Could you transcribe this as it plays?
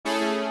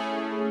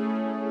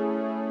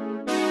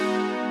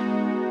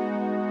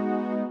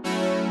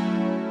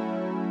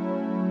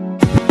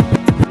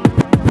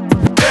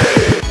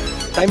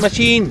Time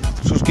Machine,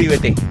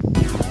 suscríbete.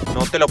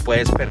 No te lo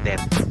puedes perder.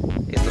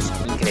 Estos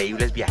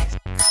increíbles viajes.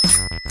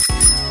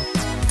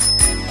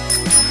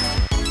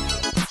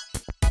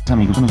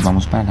 Amigos, nos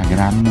vamos para la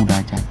Gran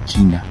Muralla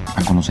China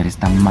a conocer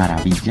esta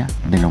maravilla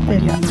de la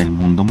humanidad, del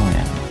mundo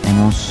moderno.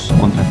 Hemos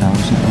contratado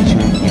un servicio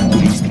de guía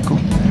turístico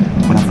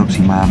por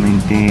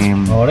aproximadamente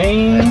por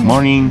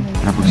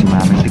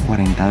aproximadamente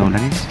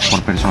 $40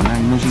 por persona,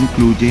 y nos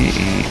incluye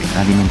la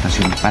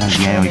alimentación para el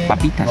día de hoy,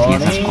 papitas y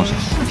esas cosas.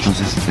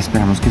 Entonces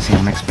esperamos que sea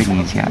una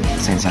experiencia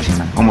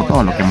sensacional, como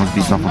todo lo que hemos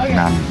visto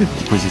afortunadamente.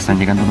 Pues están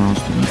llegando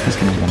nuevos turistas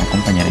que nos van a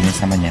acompañar en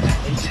esta mañana,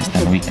 se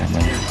están ubicando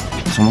allá.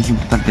 Somos un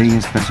total de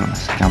 10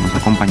 personas que vamos a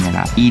acompañar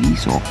a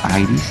Iris o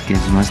Iris, que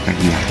es nuestra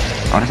guía.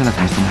 Ahora se las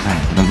muestro más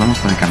adelante. Nos vamos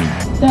por el camino.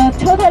 The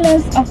total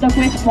length of the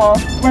Great Wall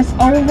was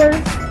over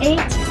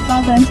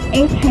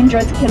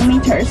 8,800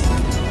 kilometers,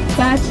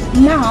 but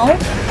now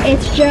it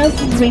just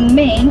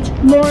remained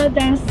more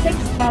than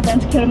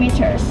 6,000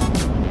 kilometers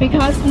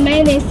because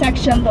many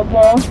sections of the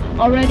wall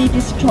already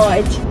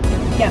destroyed.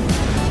 Yeah.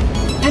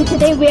 And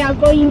today we are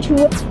going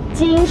to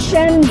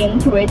Jinshanling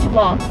Great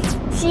Wall.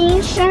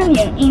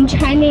 Jinshanling in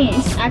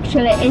Chinese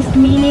actually is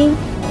meaning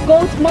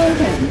Goat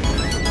Mountain.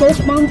 Goat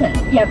Mountain,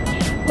 yep.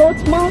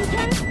 Goat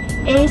Mountain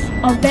is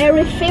a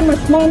very famous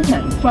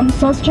mountain from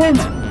South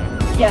China.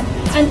 Yeah,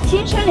 and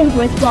Jinshanling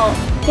Great Wall,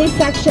 this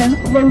section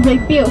was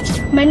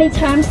rebuilt many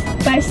times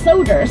by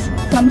soldiers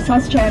from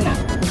South China.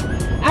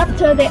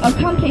 After the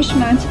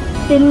accomplishment,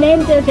 they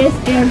named this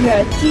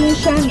area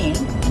Jinshanling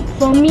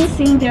for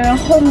missing their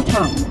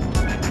hometown.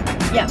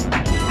 Yeah.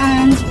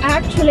 And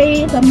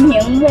actually the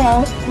Ming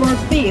Wall were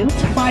built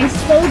by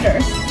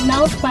soldiers,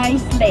 not by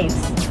slaves.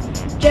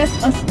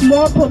 Just a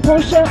small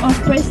proportion of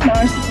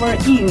prisoners were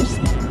used.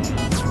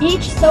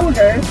 Each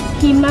soldier,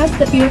 he must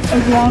build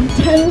around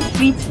 10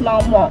 feet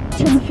long wall,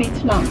 10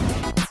 feet long.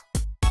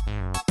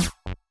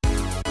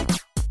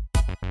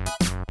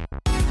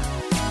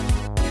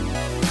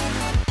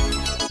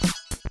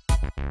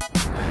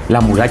 La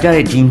muralla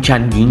de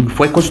Jinshanling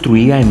fue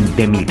construida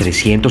de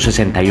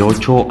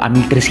 1368 a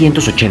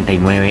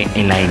 1389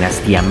 en la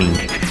dinastía Ming.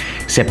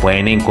 Se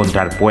pueden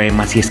encontrar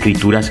poemas y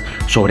escrituras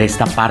sobre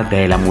esta parte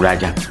de la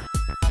muralla.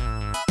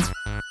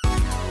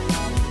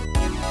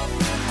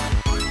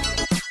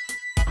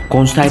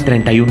 Consta de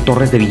 31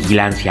 torres de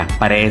vigilancia,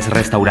 paredes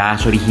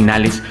restauradas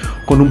originales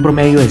con un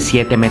promedio de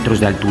 7 metros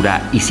de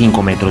altura y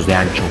 5 metros de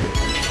ancho.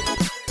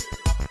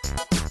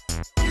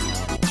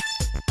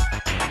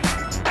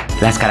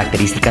 Las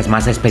características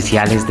más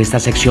especiales de esta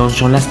sección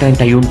son las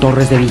 31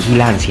 torres de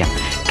vigilancia,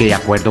 que de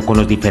acuerdo con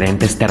los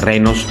diferentes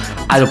terrenos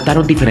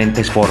adoptaron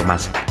diferentes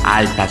formas,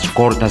 altas,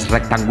 cortas,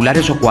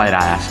 rectangulares o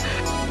cuadradas.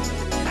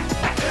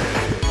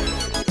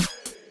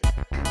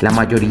 La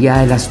mayoría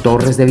de las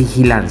torres de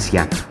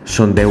vigilancia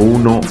son de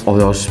 1 o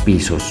 2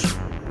 pisos.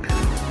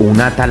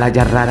 Una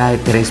atalaya rara de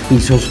 3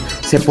 pisos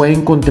se puede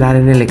encontrar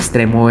en el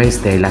extremo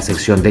oeste de la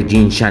sección de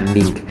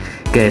Jinshanling,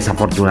 que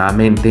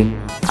desafortunadamente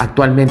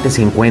actualmente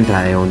se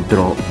encuentra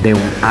dentro de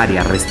un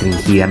área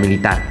restringida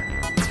militar.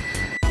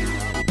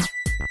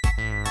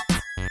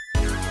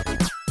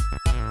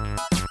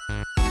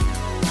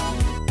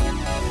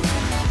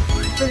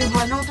 Pero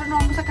igual nosotros no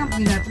vamos a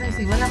caminar por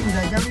encima de la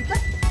muralla ahorita.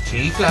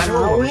 Sí,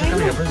 claro, vamos a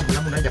caminar por encima de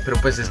la muralla, pero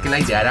pues es que la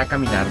idea era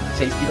caminar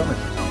 6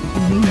 kilómetros.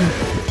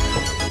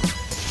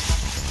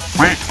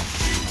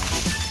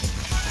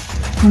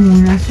 Como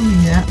una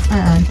subida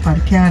al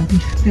parque Ardi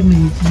de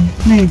Medellín.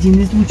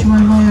 Medellín es mucho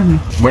más moderno.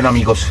 Bueno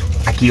amigos,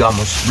 aquí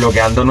vamos,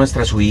 blogueando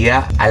nuestra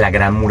subida a la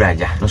Gran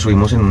Muralla. Nos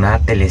subimos en una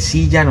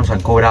telecilla, nos han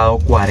cobrado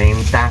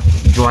 40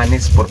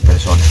 yuanes por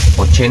persona,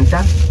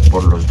 80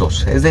 por los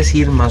dos, es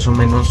decir, más o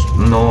menos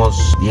unos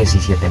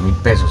 17.000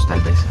 pesos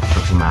tal vez,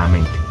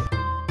 aproximadamente.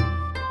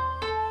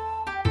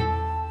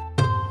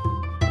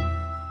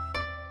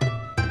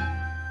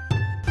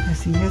 Las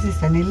sillas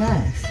están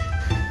heladas.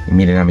 Y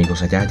miren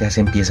amigos, allá ya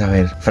se empieza a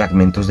ver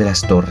fragmentos de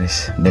las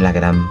torres de la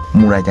Gran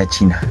Muralla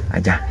China,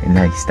 allá en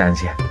la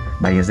distancia.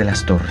 Varias de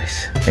las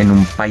torres, en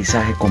un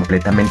paisaje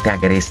completamente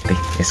agreste,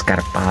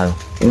 escarpado.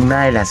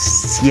 Una de las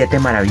 7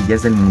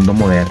 maravillas del mundo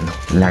moderno,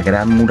 la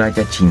Gran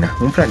Muralla China,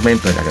 un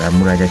fragmento de la Gran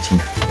Muralla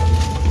China.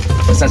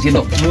 Está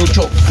haciendo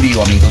mucho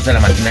frío amigos de la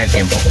máquina del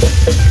tiempo,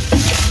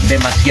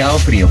 demasiado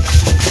frío,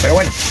 pero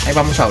bueno, ahí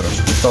vamos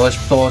sabrosos.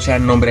 Todo sea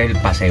en nombre del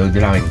paseo y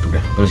de la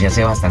aventura, pero sí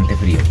hace bastante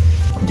frío.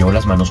 Llevo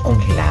las manos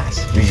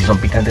congeladas. Y si son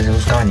picantes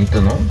esos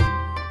cabanitos, ¿no?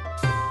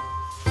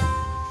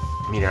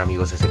 Miren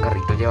amigos, ese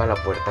carrito lleva la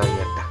puerta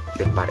abierta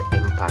de par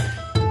en par.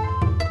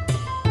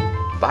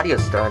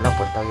 Varios traen la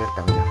puerta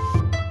abierta, mira.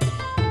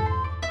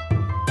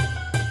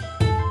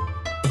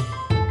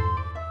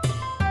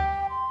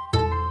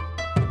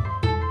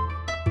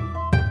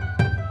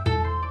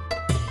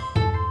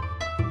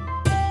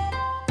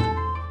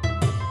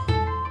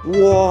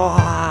 ¡Wow!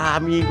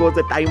 Amigos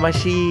de Time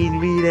Machine,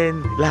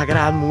 miren la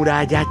Gran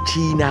Muralla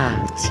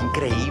China. Es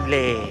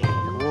increíble.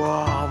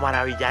 ¡Wow!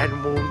 Maravilla del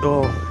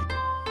mundo.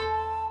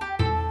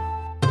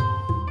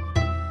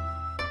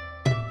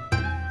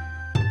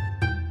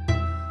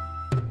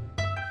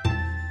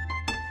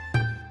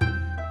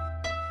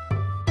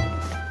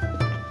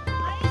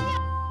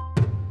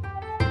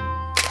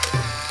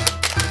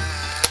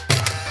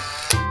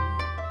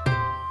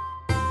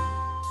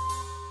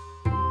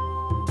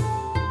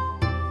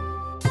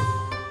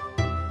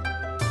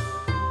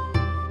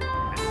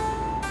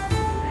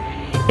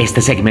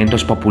 Este segmento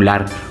es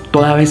popular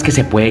toda vez que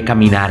se puede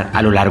caminar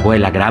a lo largo de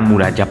la Gran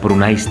Muralla por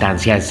una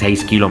distancia de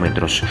 6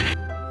 kilómetros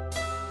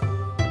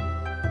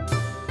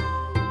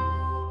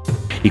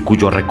y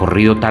cuyo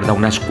recorrido tarda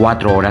unas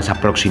 4 horas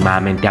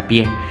aproximadamente a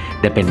pie,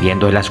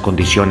 dependiendo de las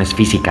condiciones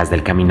físicas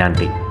del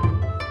caminante.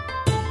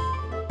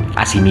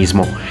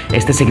 Asimismo,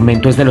 este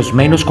segmento es de los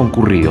menos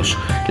concurridos.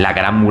 La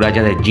Gran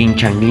Muralla de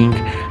Jinshanling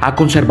ha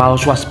conservado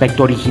su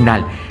aspecto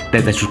original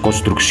desde su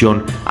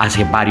construcción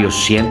hace varios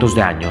cientos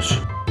de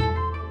años.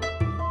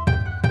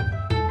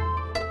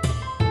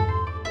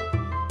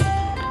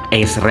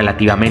 Es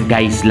relativamente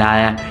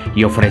aislada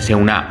y ofrece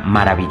una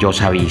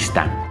maravillosa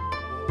vista.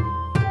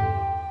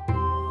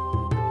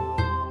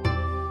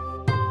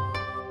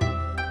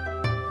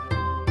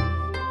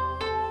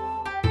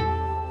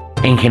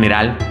 En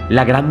general,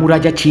 la Gran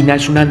Muralla China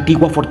es una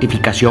antigua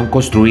fortificación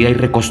construida y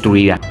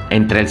reconstruida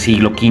entre el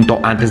siglo V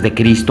a.C.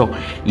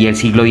 y el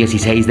siglo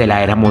XVI de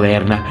la era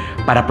moderna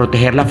para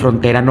proteger la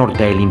frontera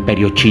norte del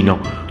Imperio Chino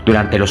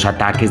durante los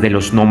ataques de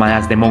los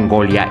nómadas de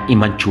Mongolia y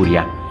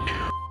Manchuria.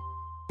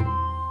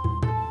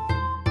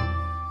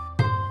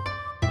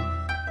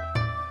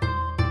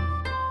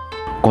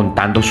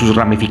 Contando sus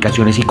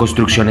ramificaciones y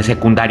construcciones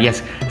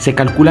secundarias, se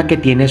calcula que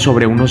tiene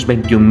sobre unos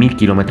 21.000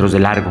 kilómetros de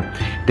largo,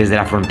 desde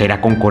la frontera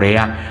con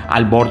Corea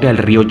al borde del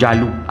río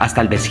Yalu hasta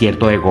el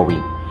desierto de Gobi,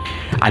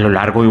 a lo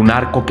largo de un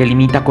arco que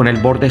limita con el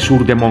borde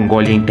sur de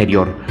Mongolia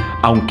Interior,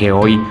 aunque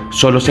hoy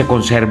solo se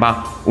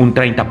conserva un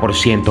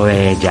 30%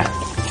 de ella.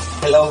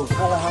 Hello.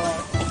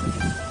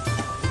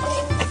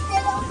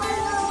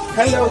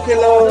 Hello,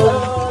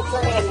 hello.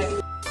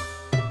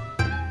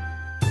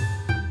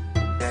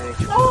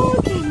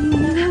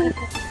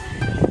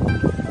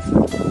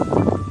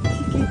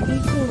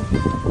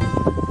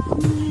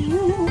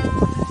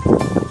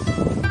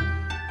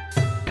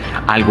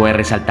 Algo de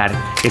resaltar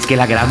es que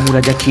la Gran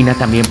Muralla China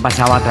también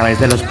pasaba a través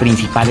de las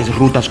principales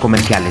rutas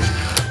comerciales,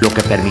 lo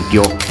que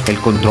permitió el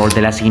control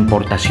de las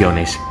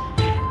importaciones.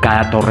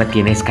 Cada torre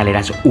tiene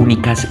escaleras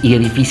únicas y de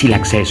difícil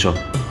acceso.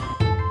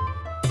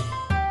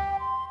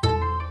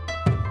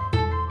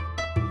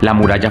 La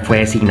muralla fue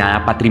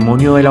designada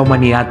Patrimonio de la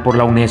Humanidad por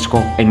la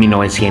UNESCO en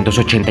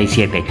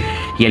 1987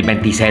 y el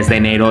 26 de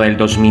enero del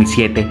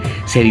 2007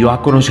 se dio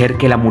a conocer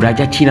que la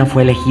muralla china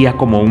fue elegida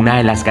como una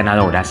de las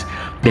ganadoras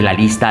de la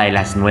lista de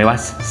las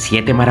nuevas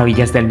 7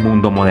 maravillas del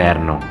mundo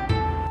moderno.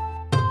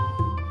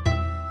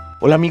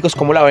 Hola amigos,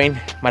 ¿cómo la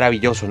ven?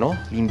 Maravilloso, ¿no?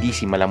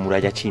 Lindísima la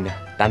muralla china.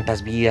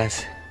 Tantas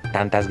vidas,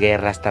 tantas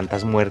guerras,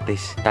 tantas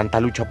muertes,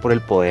 tanta lucha por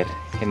el poder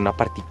en una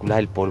partícula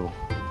del polvo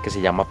que se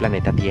llama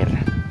planeta Tierra.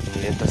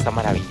 Miren toda esta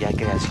maravilla de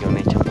creación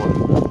hecha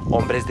por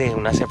hombres de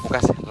unas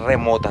épocas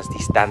remotas,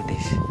 distantes,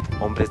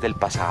 hombres del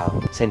pasado,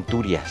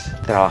 centurias,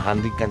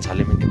 trabajando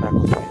incansablemente para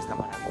construir esta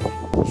maravilla.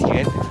 Y si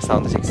ven hasta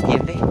donde se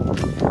extiende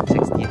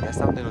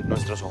hasta donde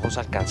nuestros ojos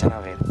alcanzan a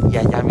ver. Y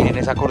allá miren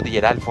esa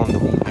cordillera al fondo,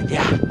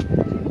 allá,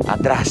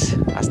 atrás,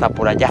 hasta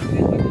por allá,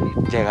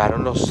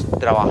 llegaron los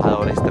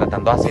trabajadores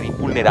tratando de hacer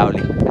invulnerable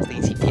a este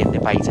incipiente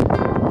país.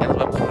 Ya nos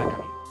vamos por el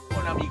camino.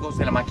 Hola amigos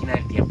de la máquina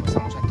del tiempo,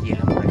 estamos aquí en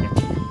la muralla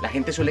china. La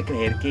gente suele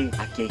creer que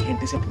aquí hay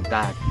gente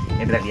sepultada.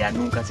 En realidad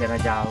nunca se han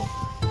hallado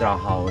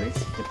trabajadores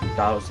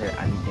sepultados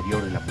al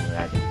interior de la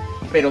muralla,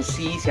 pero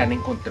sí se han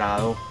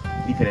encontrado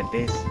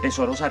diferentes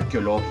tesoros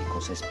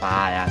arqueológicos,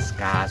 espadas,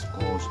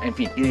 cascos, en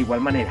fin. Y de igual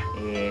manera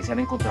se han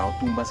encontrado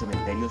tumbas,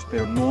 cementerios,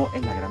 pero no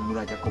en la Gran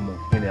Muralla como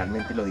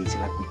generalmente lo dice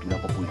la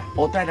cultura popular.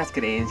 Otra de las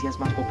creencias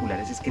más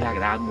populares es que la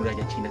Gran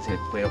Muralla China se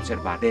puede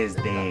observar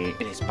desde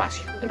el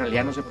espacio. En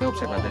realidad no se puede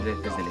observar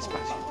desde el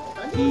espacio.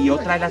 Y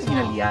otra de las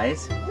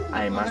finalidades,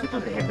 además de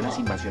proteger de las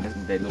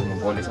invasiones de los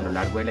mongoles a lo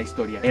largo de la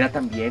historia, era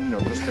también en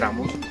otros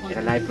tramos,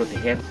 era la de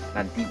proteger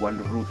la antigua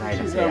ruta de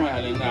la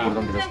seda, por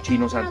donde los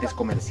chinos antes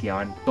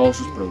comerciaban todos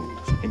sus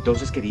productos.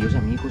 Entonces, queridos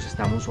amigos,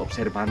 estamos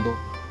observando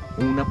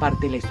una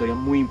parte de la historia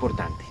muy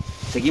importante.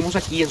 Seguimos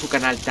aquí en su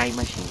canal Time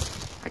Machine,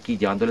 aquí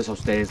llevándoles a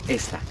ustedes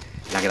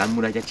la Gran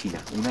Muralla China,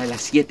 una de las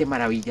 7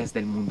 maravillas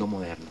del mundo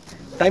moderno.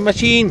 Time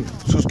Machine,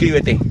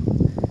 suscríbete,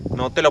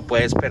 no te lo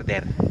puedes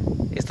perder.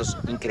 Estos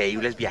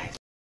increíbles viajes.